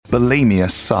Bulimia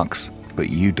sucks, but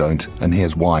you don't, and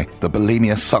here's why. The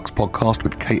Bulimia Sucks podcast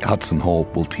with Kate Hudson Hall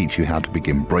will teach you how to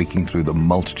begin breaking through the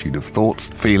multitude of thoughts,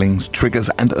 feelings, triggers,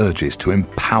 and urges to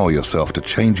empower yourself to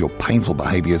change your painful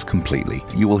behaviors completely.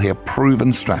 You will hear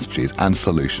proven strategies and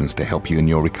solutions to help you in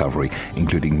your recovery,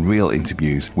 including real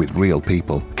interviews with real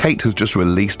people. Kate has just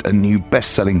released a new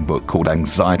best-selling book called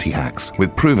Anxiety Hacks,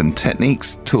 with proven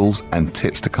techniques, tools, and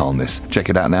tips to calmness. Check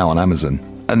it out now on Amazon.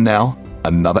 And now,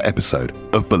 another episode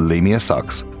of Bulimia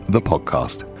Sucks, the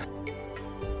podcast.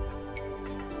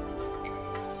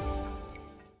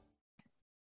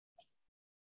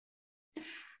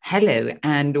 Hello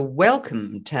and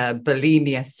welcome to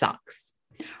Bulimia Sucks.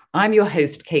 I'm your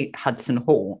host, Kate Hudson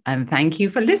Hall, and thank you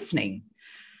for listening.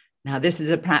 Now, this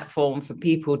is a platform for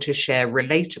people to share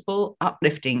relatable,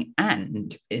 uplifting,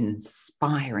 and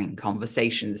inspiring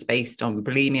conversations based on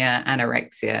bulimia,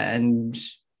 anorexia, and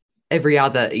every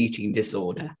other eating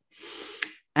disorder.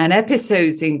 And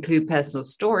episodes include personal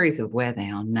stories of where they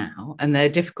are now and their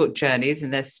difficult journeys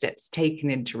and their steps taken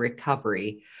into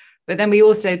recovery. But then we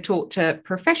also talk to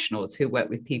professionals who work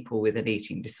with people with an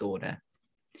eating disorder.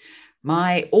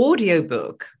 My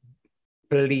audiobook,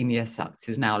 Bulimia Sucks,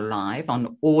 is now live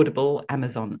on Audible,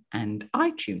 Amazon, and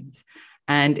iTunes.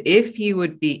 And if you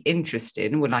would be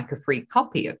interested and would like a free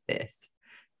copy of this,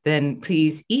 then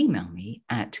please email me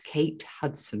at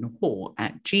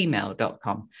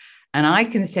katehudsonhall@gmail.com and I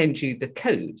can send you the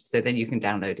code so then you can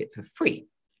download it for free.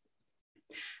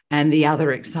 And the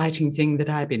other exciting thing that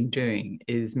I've been doing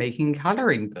is making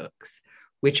coloring books,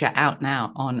 which are out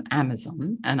now on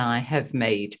Amazon. And I have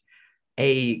made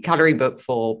a coloring book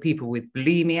for people with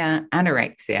bulimia,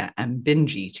 anorexia, and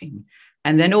binge eating.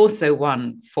 And then also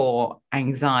one for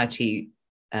anxiety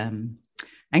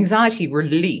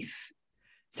relief.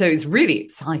 So it's really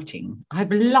exciting. I've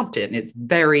loved it. And it's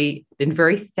been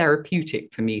very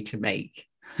therapeutic for me to make,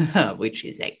 which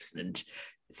is excellent.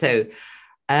 So,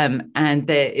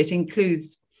 it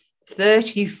includes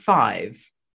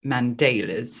 35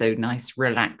 mandalas, so nice,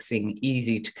 relaxing,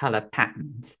 easy to color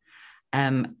patterns,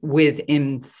 with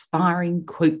inspiring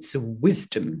quotes of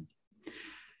wisdom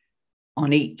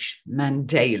on each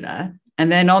mandala.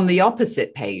 And then on the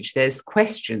opposite page, there's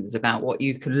questions about what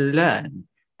you can learn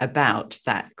about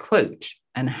that quote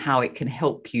and how it can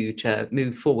help you to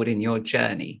move forward in your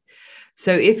journey.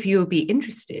 So if you'll be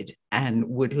interested and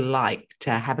would like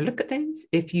to have a look at those,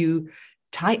 if you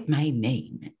type my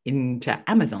name into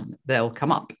Amazon, they'll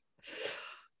come up.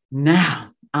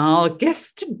 Now, our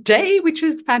guest today, which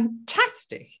is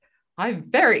fantastic, I'm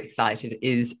very excited,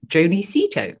 is Joni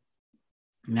Seeto.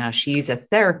 Now, she's a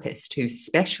therapist who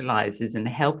specializes in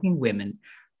helping women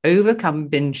overcome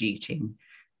binge eating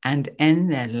and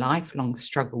end their lifelong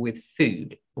struggle with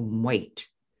food and weight.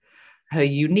 Her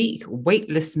unique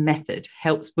weightless method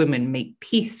helps women make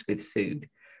peace with food,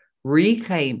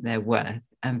 reclaim their worth,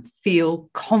 and feel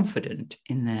confident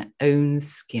in their own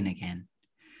skin again.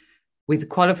 With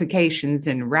qualifications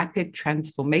in rapid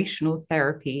transformational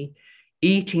therapy,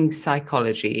 eating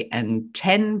psychology, and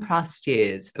 10 plus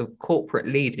years of corporate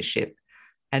leadership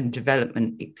and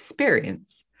development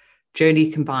experience,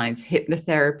 Joni combines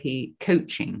hypnotherapy,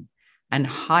 coaching, and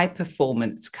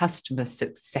high-performance customer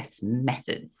success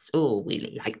methods. Oh,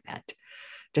 really like that.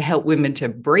 To help women to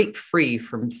break free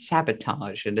from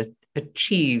sabotage and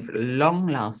achieve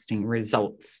long-lasting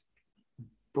results.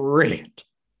 Brilliant.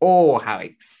 Oh, how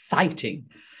exciting.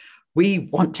 We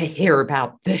want to hear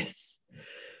about this.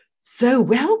 So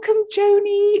welcome,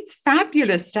 Joni. It's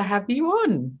fabulous to have you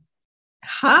on.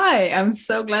 Hi, I'm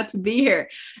so glad to be here.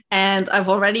 And I've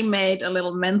already made a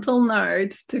little mental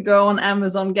note to go on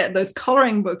Amazon, get those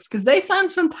coloring books because they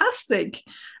sound fantastic.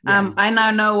 Yeah. I now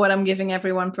know what I'm giving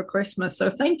everyone for Christmas. So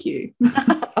thank you.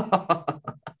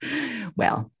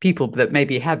 Well, people that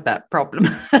maybe have that problem,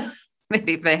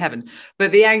 maybe if they haven't.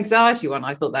 But the anxiety one,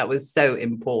 I thought that was so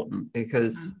important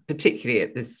because particularly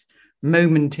at this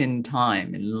moment in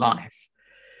time in life,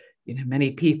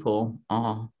 many people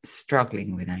are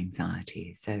struggling with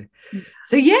anxiety. So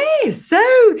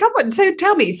come on. So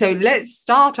tell me, so let's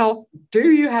start off.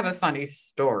 Do you have a funny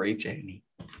story, Joni?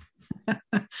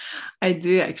 I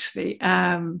do actually.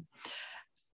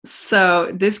 So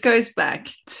this goes back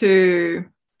to,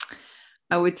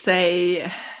 I would say,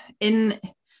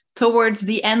 towards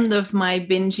the end of my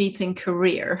binge eating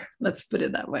career, let's put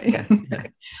it that way, yeah.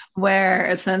 Where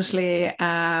essentially,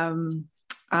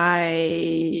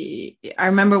 I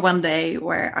remember one day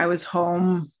where I was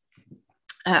home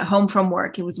from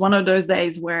work. It was one of those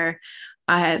days where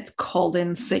I had called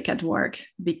in sick at work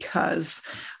because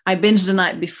I binged the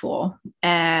night before.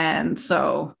 And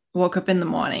so woke up in the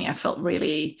morning, I felt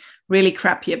really, really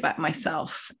crappy about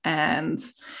myself. And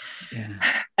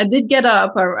I did get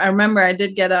up. I remember I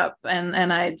did get up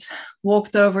and I'd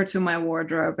walked over to my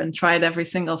wardrobe and tried every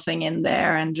single thing in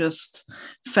there and just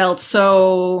felt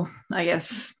so, I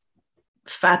guess,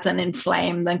 fat and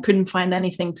inflamed and couldn't find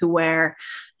anything to wear.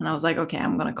 And I was like, okay,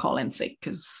 I'm going to call in sick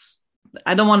because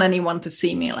I don't want anyone to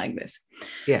see me like this.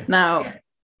 Now,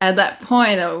 at that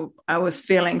point, I was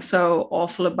feeling so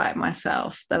awful about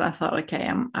myself that I thought,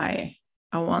 okay, I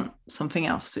want something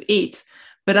else to eat.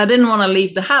 But I didn't want to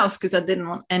leave the house because I didn't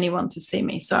want anyone to see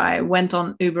me. So I went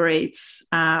on Uber Eats.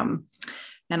 And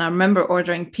I remember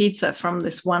ordering pizza from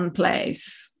this one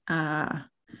place.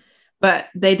 But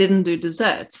they didn't do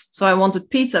desserts. So I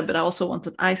wanted pizza, but I also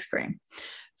wanted ice cream.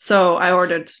 So I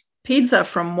ordered pizza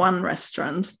from one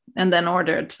restaurant and then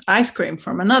ordered ice cream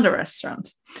from another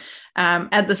restaurant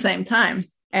at the same time.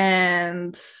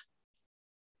 And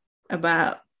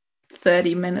about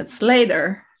 30 minutes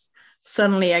later,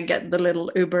 suddenly I get the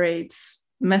little Uber Eats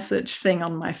message thing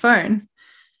on my phone.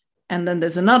 And then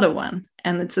there's another one.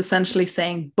 And it's essentially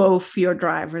saying both your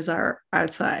drivers are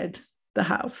outside the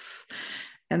house.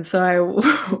 And so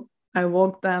I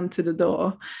walked down to the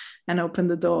door and opened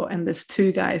the door, and there's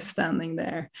two guys standing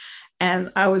there.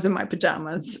 And I was in my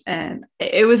pajamas, and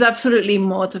it was absolutely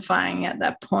mortifying at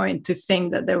that point to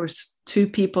think that there was two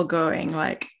people going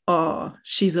like, oh,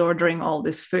 she's ordering all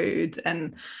this food.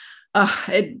 And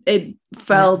it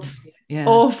felt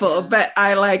awful, but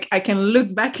I can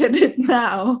look back at it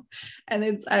now, and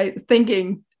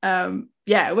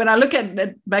when I look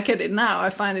back at it now, I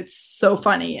find it so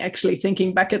funny actually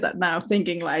thinking back at that now,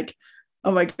 thinking like,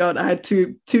 oh my God, I had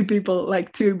two people,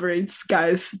 like two Uber Eats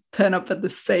guys turn up at the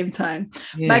same time.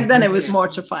 Back then it was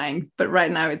mortifying, but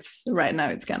right now it's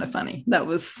kind of funny. That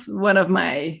was one of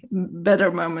my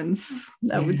better moments,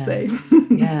 I would say.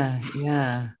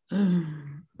 Yeah.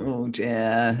 Oh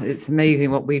dear. It's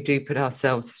amazing what we do put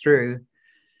ourselves through,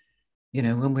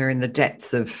 when we're in the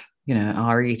depths of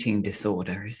our eating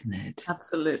disorder, isn't it?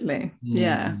 Absolutely.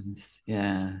 Yes.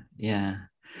 Yeah.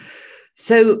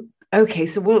 So, okay.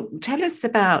 So tell us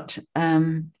about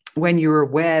when you were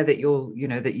aware that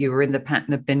that you were in the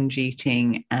pattern of binge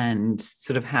eating and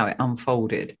sort of how it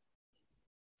unfolded.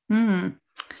 So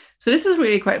this is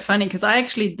really quite funny because I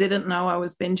actually didn't know I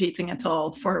was binge eating at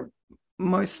all for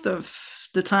most of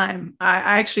the time.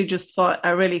 I actually just thought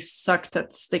I really sucked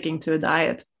at sticking to a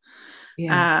diet.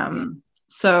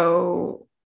 So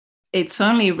it's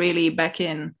only really back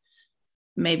in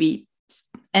maybe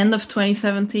end of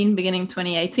 2017, beginning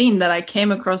 2018 that I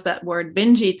came across that word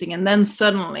binge eating. And then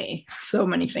suddenly so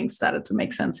many things started to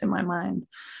make sense in my mind.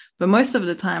 But most of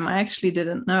the time I actually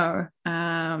didn't know.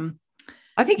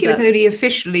 I think it was only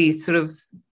officially sort of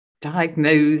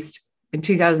diagnosed in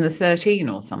 2013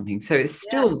 or something. So it's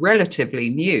still relatively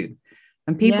new.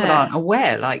 And people aren't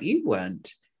aware, like you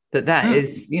weren't, that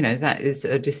is, that is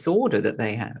a disorder that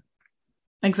they have.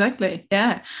 Exactly.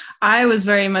 Yeah. I was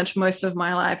very much most of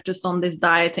my life just on this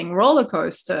dieting roller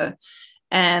coaster.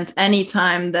 And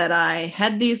anytime that I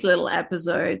had these little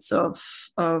episodes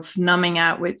of numbing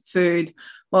out with food,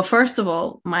 well, first of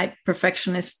all, my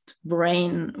perfectionist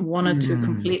brain wanted to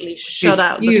completely shut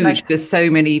out the fact. There's so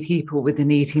many people with an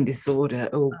eating disorder.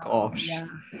 Oh gosh.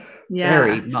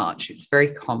 Very much. It's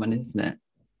very common, isn't it?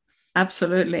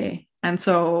 Absolutely. And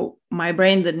so my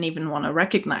brain didn't even want to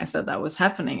recognize that was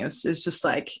happening. It was just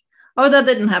like, oh, that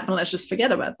didn't happen. Let's just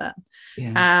forget about that.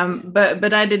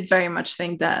 But I did very much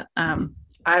think that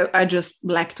I just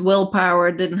lacked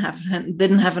willpower, didn't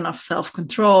have enough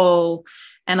self-control,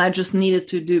 and I just needed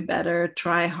to do better,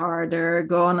 try harder,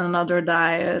 go on another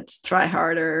diet, try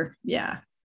harder. Yeah.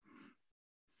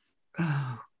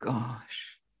 Oh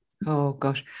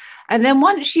gosh. And then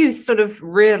once you sort of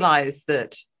realized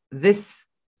that this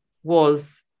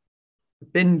was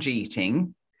binge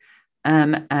eating,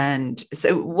 and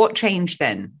so what changed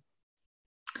then?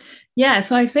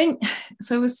 So I think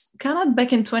it was kind of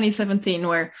back in 2017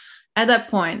 where at that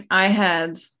point I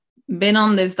had been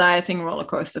on this dieting roller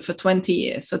coaster for 20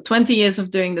 years. So 20 years of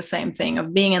doing the same thing,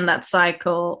 of being in that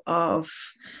cycle of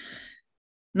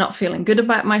not feeling good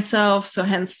about myself. So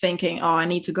hence thinking, oh, I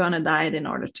need to go on a diet in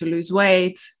order to lose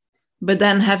weight. But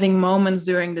then having moments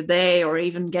during the day or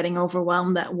even getting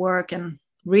overwhelmed at work and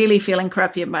really feeling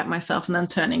crappy about myself and then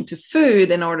turning to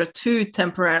food in order to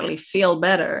temporarily feel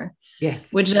better.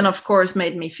 Yes. Which then, of course,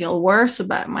 made me feel worse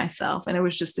about myself. And it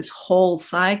was just this whole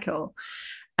cycle.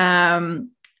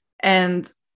 And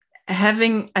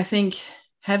having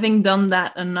done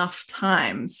that enough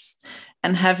times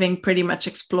and having pretty much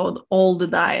explored all the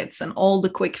diets and all the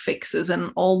quick fixes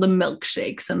and all the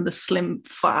milkshakes and the slim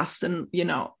fast and,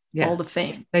 all the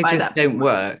things. They by just that don't point.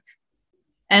 work.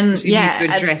 And You need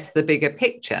to address the bigger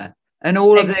picture and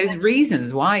all of those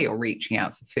reasons why you're reaching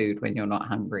out for food when you're not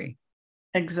hungry.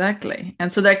 Exactly. And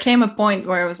so there came a point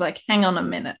where I was like, hang on a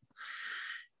minute.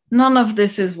 None of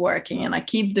this is working. And I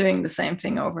keep doing the same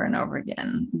thing over and over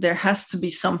again. There has to be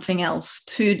something else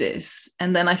to this.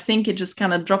 And then I think it just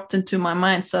kind of dropped into my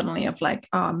mind suddenly of like,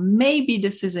 oh, maybe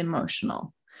this is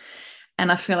emotional. And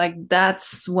I feel like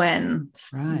that's when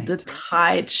the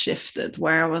tide shifted,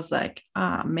 where I was like,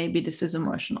 maybe this is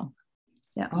emotional.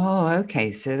 Yeah. Oh,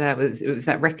 okay. So it was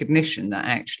that recognition that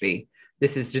actually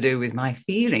this is to do with my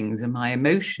feelings and my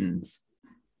emotions.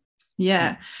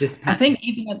 Yeah. I think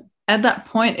even at that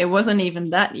point, it wasn't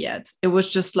even that yet. It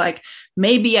was just like,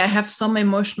 maybe I have some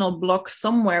emotional block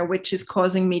somewhere, which is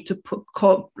causing me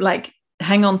to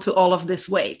hang on to all of this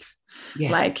weight.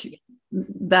 Yeah. Like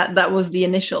that was the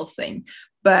initial thing.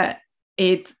 But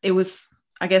it was,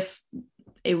 I guess,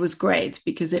 it was great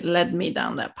because it led me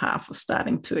down that path of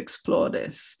starting to explore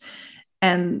this.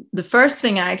 And the first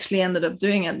thing I actually ended up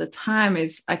doing at the time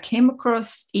is I came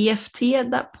across EFT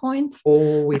at that point.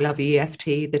 Oh, we love EFT,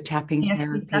 the tapping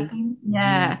therapy. Tapping.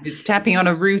 Yeah. It's tapping on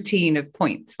a routine of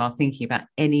points while thinking about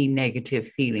any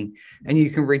negative feeling. And you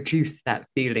can reduce that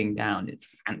feeling down. It's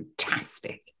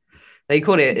fantastic. They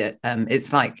call it,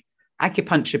 it's like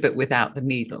acupuncture, but without the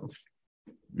needles.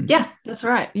 Yeah, that's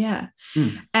right. Yeah.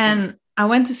 And I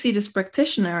went to see this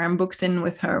practitioner and booked in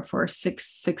with her for six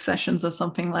sessions or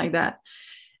something like that.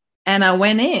 And I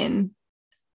went in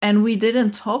and we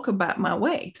didn't talk about my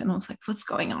weight. And I was like, what's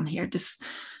going on here?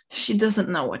 She doesn't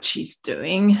know what she's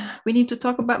doing. We need to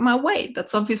talk about my weight.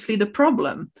 That's obviously the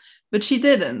problem. But she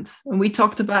didn't. And we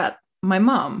talked about my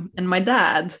mom and my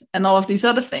dad and all of these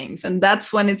other things. And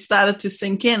that's when it started to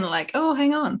sink in, like, oh,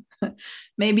 hang on.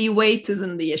 Maybe weight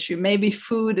isn't the issue. Maybe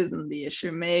food isn't the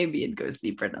issue. Maybe it goes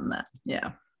deeper than that.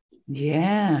 Yeah.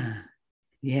 Yeah.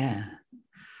 Yeah.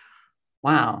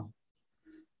 Wow.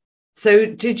 So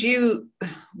did you,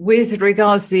 with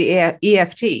regards to the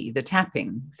EFT, the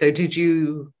tapping, so did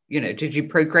you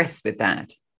progress with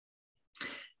that?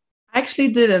 I actually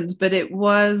didn't, but it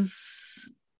was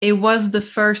the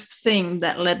first thing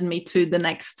that led me to the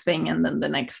next thing, and then the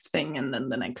next thing, and then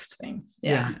the next thing.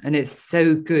 Yeah. And it's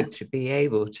so good to be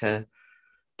able to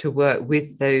work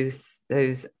with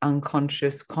those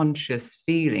unconscious, conscious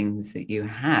feelings that you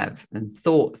have and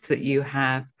thoughts that you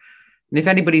have. And if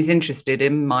anybody's interested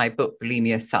in my book,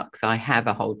 Bulimia Sucks, I have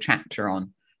a whole chapter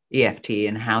on EFT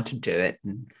and how to do it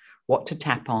and what to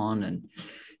tap on. And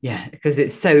because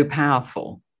it's so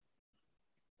powerful.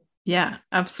 Yeah,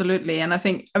 absolutely. And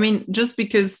I mean, just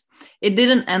because it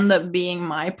didn't end up being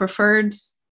my preferred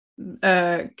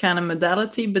kind of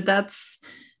modality, but that's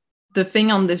the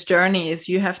thing on this journey, is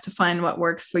you have to find what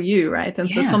works for you, right? And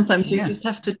so sometimes you just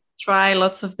have to try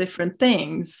lots of different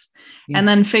things and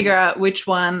then figure out which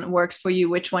one works for you,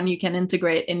 which one you can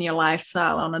integrate in your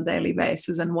lifestyle on a daily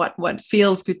basis, and what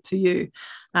feels good to you.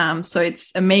 So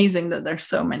it's amazing that there's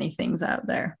so many things out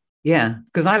there. Yeah,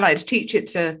 because I like to teach it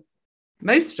to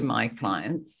most of my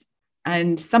clients,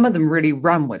 and some of them really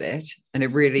run with it and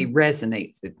it really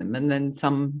resonates with them, and then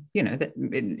some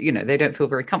they don't feel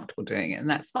very comfortable doing it, and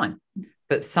that's fine.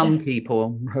 But some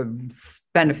people have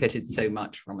benefited so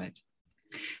much from it.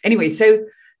 Anyway, so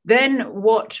then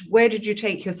where did you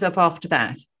take yourself after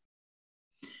that?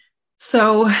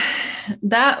 So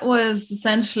that was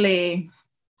essentially,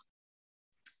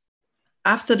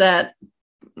 after that,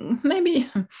 maybe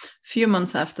a few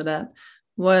months after that,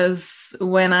 was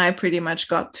when I pretty much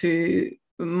got to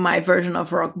my version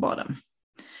of rock bottom,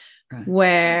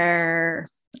 where,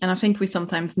 and I think we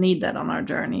sometimes need that on our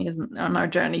journeys,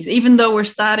 even though we're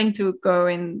starting to go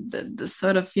in the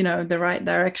sort of, the right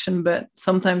direction, but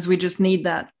sometimes we just need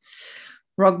that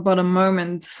rock bottom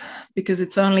moment, because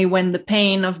it's only when the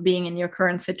pain of being in your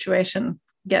current situation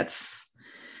gets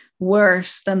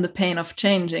worse than the pain of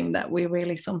changing that we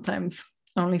really sometimes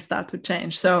only start to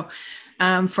change. So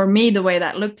for me, the way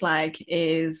that looked like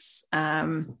is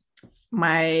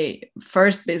my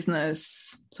first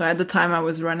business. So at the time I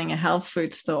was running a health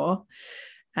food store,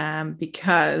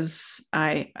 because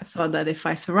I thought that if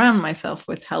I surround myself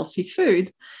with healthy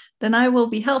food, then I will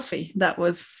be healthy. That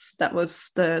was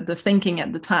the thinking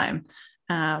at the time.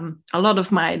 A lot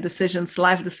of my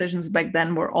life decisions back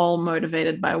then were all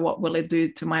motivated by what will it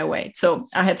do to my weight. So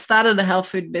I had started a health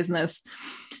food business,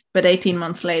 but 18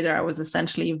 months later, I was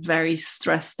essentially a very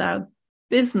stressed out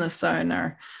business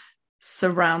owner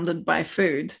surrounded by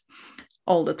food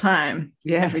all the time,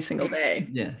 every single day.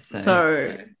 Yes.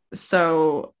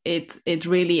 So it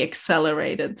really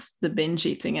accelerated the binge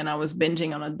eating, and I was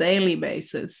binging on a daily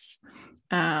basis.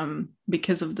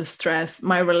 because of the stress.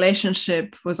 My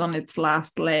relationship was on its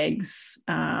last legs.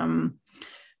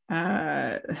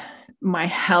 My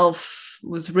health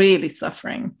was really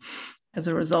suffering as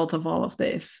a result of all of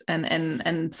this.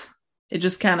 And it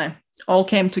just kind of all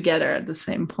came together at the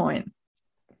same point.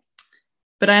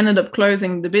 But I ended up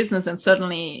closing the business, and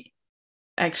suddenly,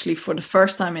 actually, for the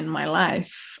first time in my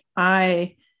life,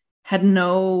 I had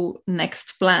no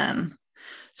next plan.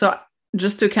 So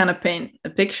just to kind of paint a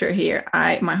picture here,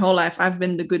 my whole life, I've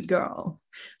been the good girl,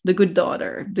 the good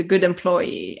daughter, the good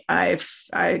employee. I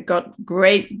got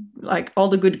great, like all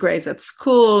the good grades at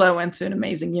school. I went to an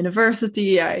amazing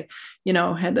university. I,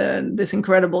 had this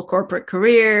incredible corporate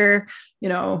career.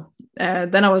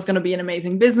 Then I was going to be an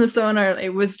amazing business owner.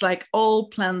 It was like all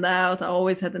planned out. I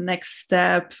always had the next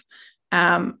step.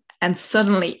 And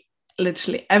suddenly,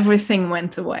 literally everything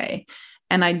went away,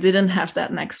 and I didn't have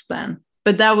that next plan.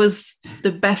 But that was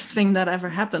the best thing that ever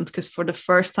happened, because for the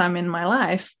first time in my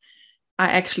life, I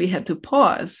actually had to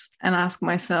pause and ask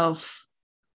myself,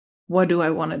 what do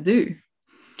I want to do?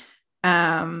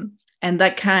 And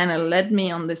that kind of led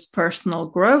me on this personal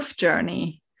growth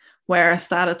journey where I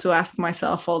started to ask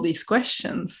myself all these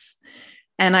questions.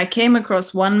 And I came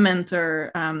across one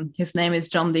mentor. His name is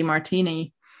John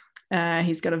DeMartini.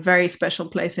 He's got a very special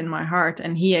place in my heart.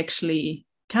 And he actually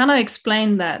kind of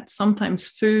explained that sometimes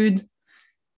food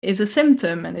is a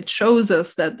symptom, and it shows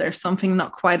us that there's something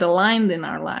not quite aligned in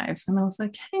our lives. And I was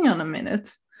like, hang on a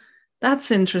minute,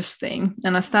 that's interesting.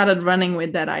 And I started running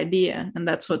with that idea. And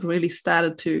that's what really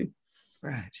started to,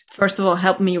 first of all,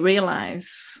 help me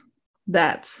realize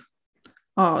that,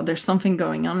 oh, there's something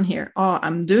going on here. Oh,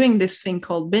 I'm doing this thing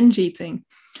called binge eating.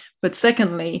 But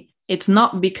secondly, it's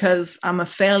not because I'm a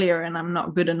failure and I'm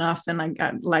not good enough and I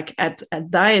got like at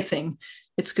dieting.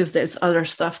 It's because there's other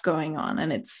stuff going on,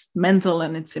 and it's mental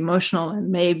and it's emotional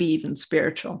and maybe even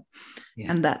spiritual.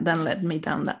 Yeah. And that then led me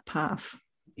down that path.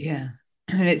 Yeah.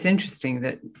 And it's interesting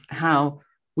that how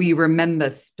we remember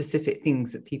specific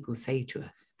things that people say to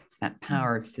us. It's that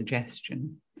power of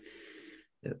suggestion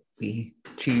that we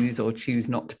choose or choose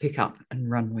not to pick up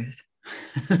and run with.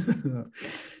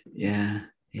 Yeah.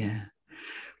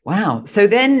 Wow. So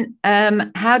then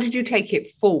how did you take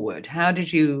it forward? How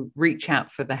did you reach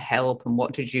out for the help, and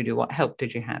what did you do? What help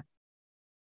did you have?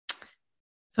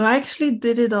 So I actually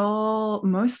did it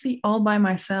mostly all by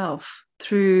myself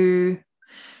through,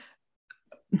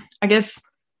 I guess,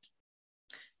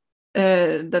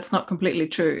 that's not completely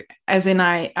true. As in,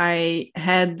 I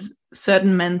had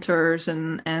certain mentors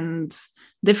and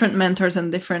different mentors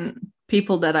and different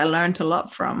people that I learned a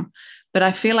lot from. But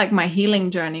I feel like my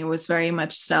healing journey was very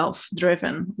much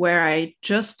self-driven, where I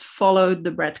just followed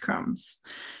the breadcrumbs.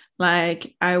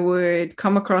 Like I would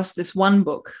come across this one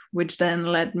book, which then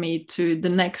led me to the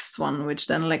next one, which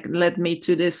then led me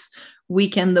to this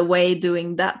weekend away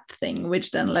doing that thing,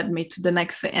 which then led me to the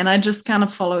next thing. And I just kind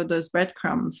of followed those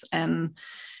breadcrumbs. And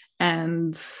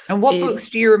what books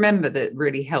do you remember that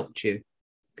really helped you?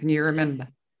 Can you remember?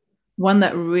 One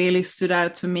that really stood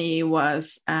out to me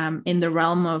was In the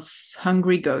Realm of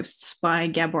Hungry Ghosts by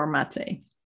Gabor Mate.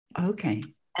 Okay.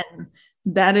 And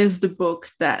that is the book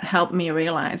that helped me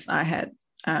realize I had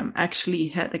actually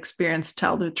had experienced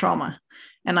childhood trauma.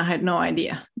 And I had no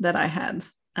idea that I had.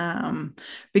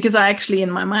 Because I actually,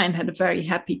 in my mind, had a very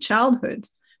happy childhood.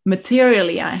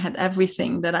 Materially, I had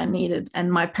everything that I needed.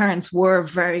 And my parents were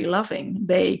very loving.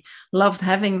 They loved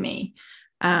having me.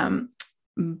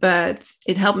 But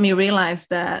it helped me realize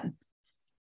that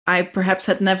I perhaps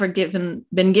had never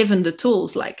been given the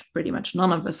tools, like pretty much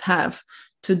none of us have,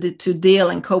 to deal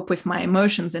and cope with my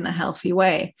emotions in a healthy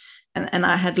way. And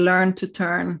I had learned to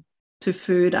turn to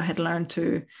food. I had learned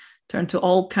to turn to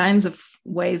all kinds of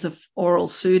ways of oral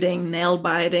soothing, nail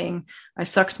biting. I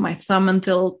sucked my thumb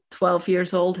until 12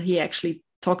 years old. He actually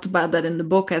talked about that in the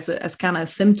book as kind of a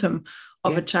symptom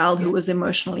of a child who was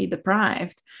emotionally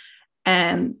deprived.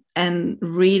 And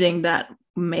reading that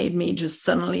made me just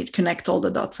suddenly connect all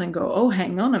the dots and go, oh,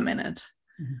 hang on a minute.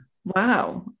 Mm-hmm.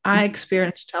 Wow, I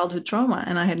experienced childhood trauma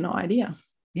and I had no idea.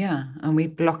 Yeah, and we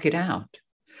block it out.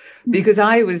 Because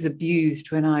I was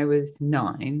abused when I was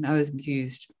 9. I was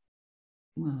abused,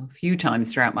 a few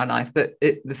times throughout my life, but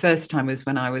the first time was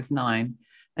when I was 9.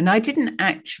 And I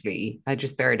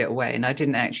just buried it away, and I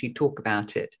didn't actually talk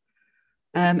about it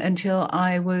until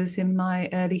I was in my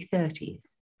early 30s.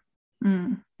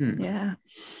 Yeah,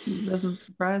 it doesn't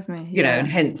surprise me. You know, and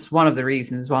hence one of the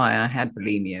reasons why I had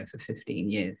bulimia for 15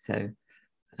 years. So,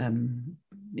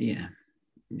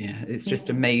 it's just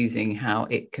amazing how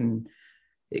it can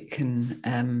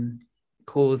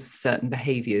cause certain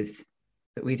behaviors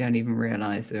that we don't even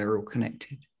realize are all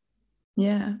connected.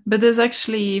 Yeah, but there's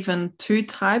actually even two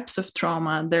types of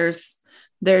trauma. There's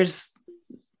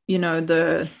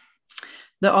the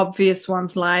obvious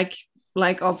ones, like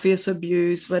obvious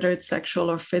abuse, whether it's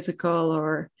sexual or physical,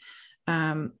 or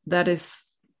that is,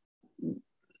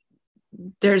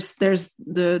 there's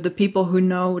the people who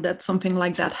know that something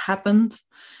like that happened,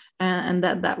 and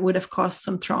that would have caused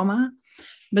some trauma.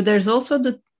 But there's also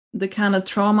the kind of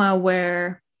trauma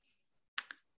where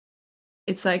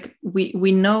it's like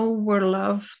we know we're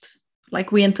loved,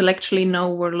 like we intellectually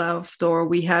know we're loved, or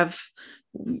we have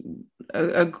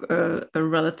a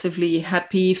relatively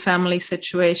happy family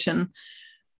situation,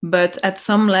 but at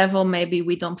some level maybe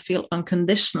we don't feel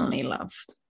unconditionally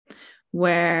loved,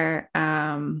 where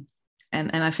and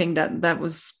I think that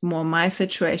was more my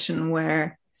situation.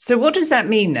 Where, so what does that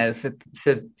mean though for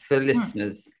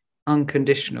listeners?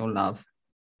 Unconditional love?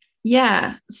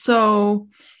 Yeah, so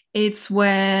it's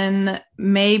when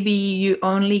maybe you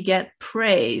only get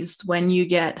praised when you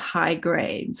get high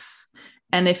grades.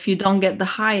 And if you don't get the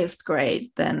highest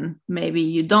grade, then maybe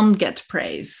you don't get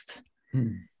praised.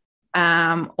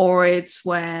 Or it's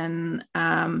when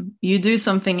you do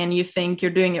something and you think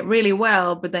you're doing it really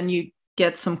well, but then you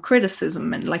get some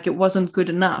criticism and like it wasn't good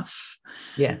enough.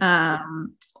 Yeah.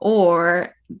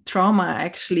 Or trauma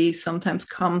actually sometimes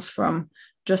comes from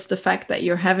just the fact that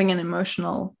you're having an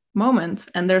emotional moment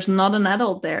and there's not an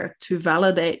adult there to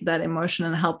validate that emotion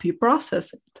and help you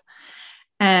process it.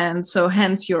 And so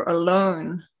hence you're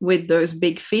alone with those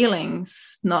big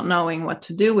feelings, not knowing what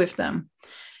to do with them.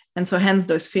 And so hence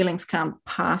those feelings can't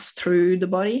pass through the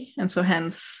body. And so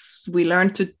hence we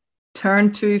learn to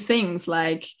turn to things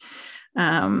like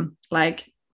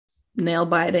nail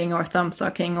biting or thumb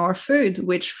sucking or food,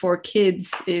 which for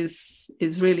kids is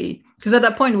really, because at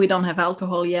that point we don't have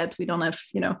alcohol yet, we don't have,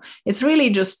 it's really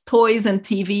just toys and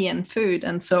TV and food.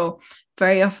 And so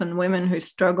very often women who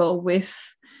struggle with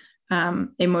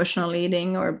emotional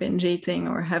eating or binge eating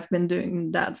or have been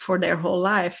doing that for their whole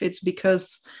life, it's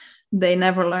because they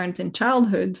never learned in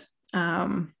childhood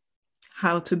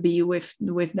how to be with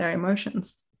their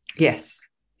emotions. Yes.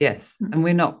 And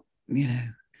we're not,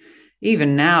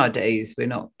 even nowadays, we're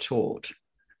not taught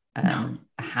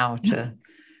how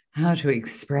to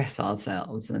express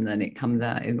ourselves, and then it comes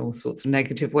out in all sorts of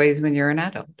negative ways when you're an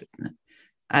adult, isn't it?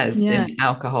 As in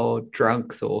alcohol,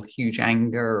 drugs, or huge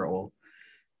anger, or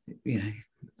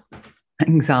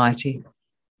anxiety.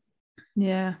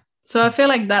 Yeah. So I feel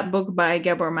like that book by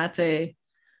Gabor Mate,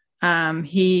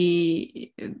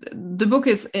 the book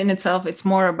is in itself, it's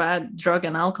more about drug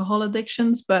and alcohol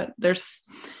addictions, but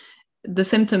the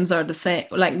symptoms are the same.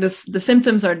 Like the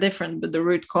symptoms are different, but the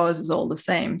root cause is all the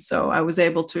same. So I was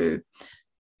able to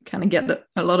kind of get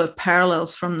a lot of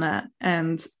parallels from that.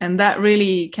 And that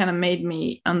really kind of made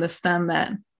me understand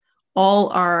that all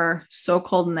our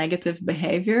so-called negative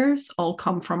behaviors all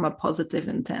come from a positive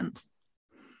intent.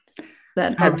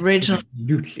 That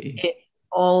originally it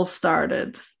all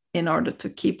started in order to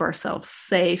keep ourselves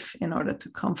safe, in order to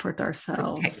comfort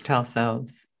ourselves. Protect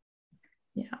ourselves.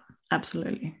 Yeah,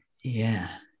 absolutely. Yeah.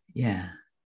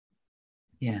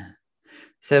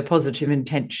 So positive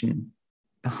intention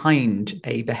behind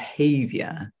a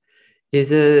behavior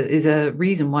is a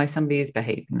reason why somebody is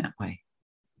behaving that way.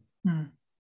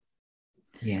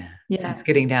 Yeah. So it's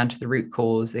getting down to the root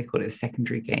cause. They call it a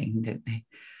secondary gain, don't they?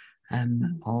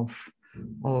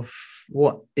 Of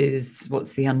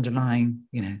what's the underlying,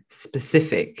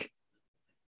 specific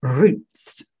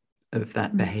roots of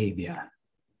that behavior,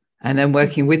 and then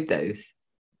working with those.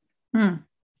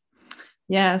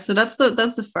 Yeah, so that's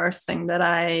the first thing that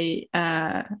I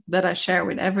share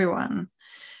with everyone,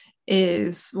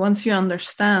 is once you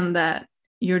understand that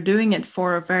you're doing it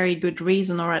for a very good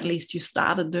reason, or at least you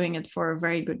started doing it for a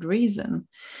very good reason,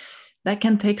 that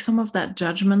can take some of that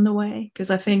judgment away.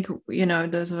 Because I think,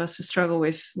 those of us who struggle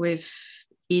with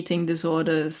eating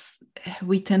disorders,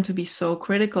 we tend to be so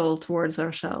critical towards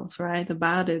ourselves, right,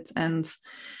 about it. And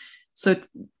so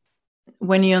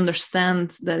when you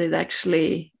understand that it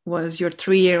actually was your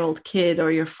 3-year-old kid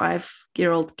or your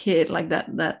 5-year-old kid, like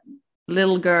that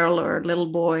little girl or little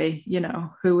boy,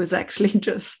 who was actually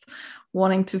just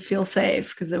wanting to feel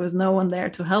safe because there was no one there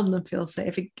to help them feel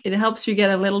safe, it helps you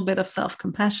get a little bit of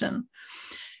self-compassion.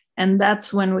 And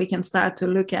that's when we can start to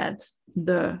look at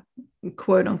the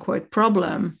quote unquote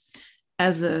problem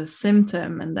as a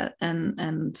symptom,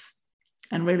 and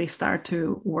really start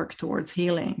to work towards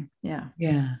healing. Yeah.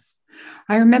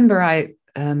 I remember I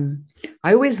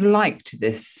always liked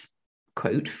this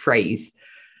phrase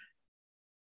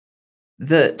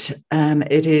that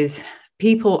it is,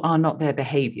 people are not their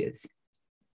behaviors.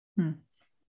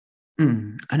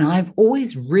 And I've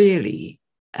always really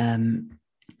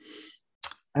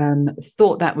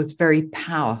thought that was very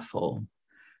powerful,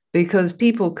 because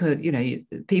people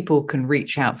can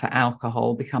reach out for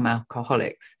alcohol, become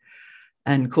alcoholics,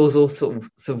 and cause all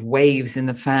sorts of waves in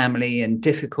the family and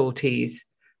difficulties.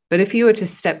 But if you were to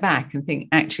step back and think,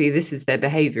 actually, this is their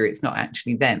behavior, it's not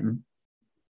actually them,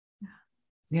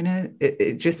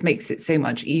 it just makes it so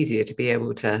much easier to be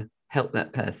able to help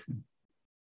that person.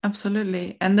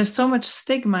 Absolutely. And there's so much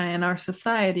stigma in our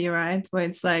society, right? Where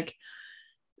it's like,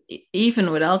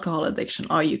 even with alcohol addiction,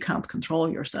 you can't control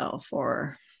yourself,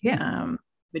 or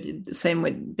but the same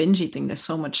with binge eating. There's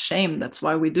so much shame. That's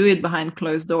why we do it behind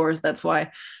closed doors. That's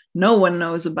why no one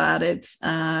knows about it.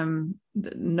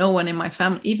 No one in my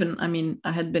family,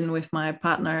 I had been with my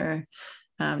partner,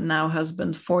 now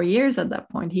husband, 4 years at that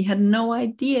point. He had no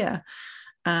idea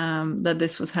that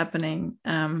this was happening.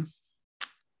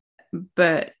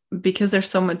 But because there's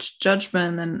so much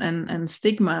judgment and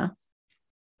stigma,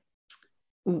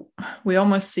 we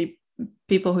almost see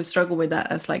people who struggle with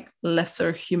that as like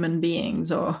lesser human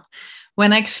beings, or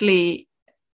when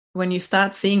you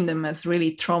start seeing them as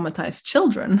really traumatized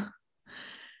children,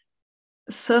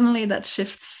 suddenly that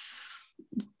shifts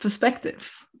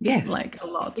perspective. Yes. Like a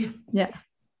lot.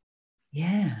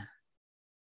 Yeah.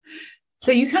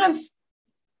 So you kind of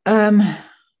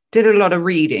did a lot of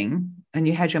reading, and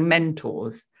you had your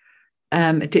mentors.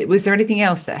 Was there anything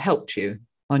else that helped you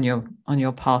on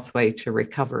your pathway to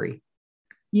recovery?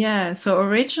 Yeah. So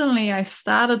originally I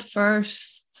started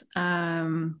first,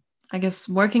 I guess,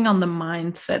 working on the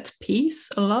mindset piece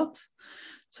a lot.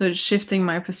 So shifting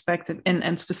my perspective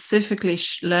and specifically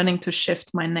learning to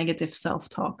shift my negative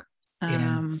self-talk.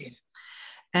 And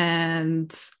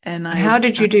how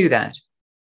did you do that?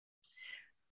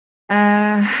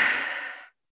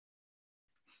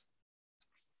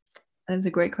 That's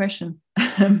a great question.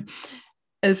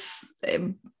 Is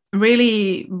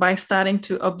really by starting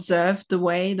to observe the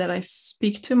way that I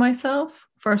speak to myself,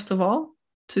 first of all,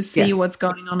 to see what's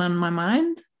going on in my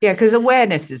mind. Yeah, because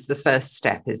awareness is the first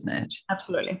step, isn't it?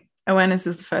 Absolutely. Awareness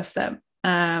is the first step.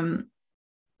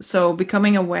 So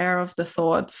becoming aware of the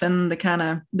thoughts and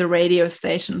the radio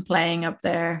station playing up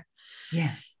there.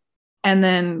 Yeah. And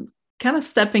then kind of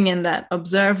stepping in that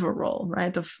observer role,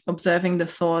 right? Of observing the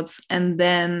thoughts. And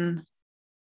then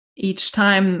each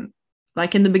time,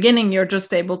 like in the beginning, you're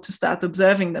just able to start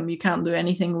observing them. You can't do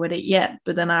anything with it yet.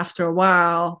 But then after a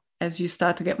while, as you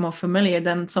start to get more familiar,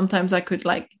 then sometimes I could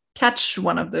catch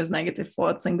one of those negative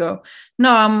thoughts and go,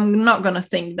 no, I'm not going to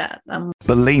think that.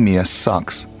 Bulimia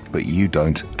sucks, but you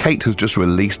don't. Kate has just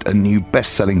released a new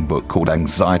best-selling book called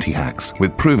Anxiety Hacks,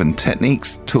 with proven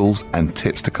techniques, tools, and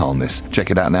tips to calmness.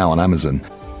 Check it out now on Amazon.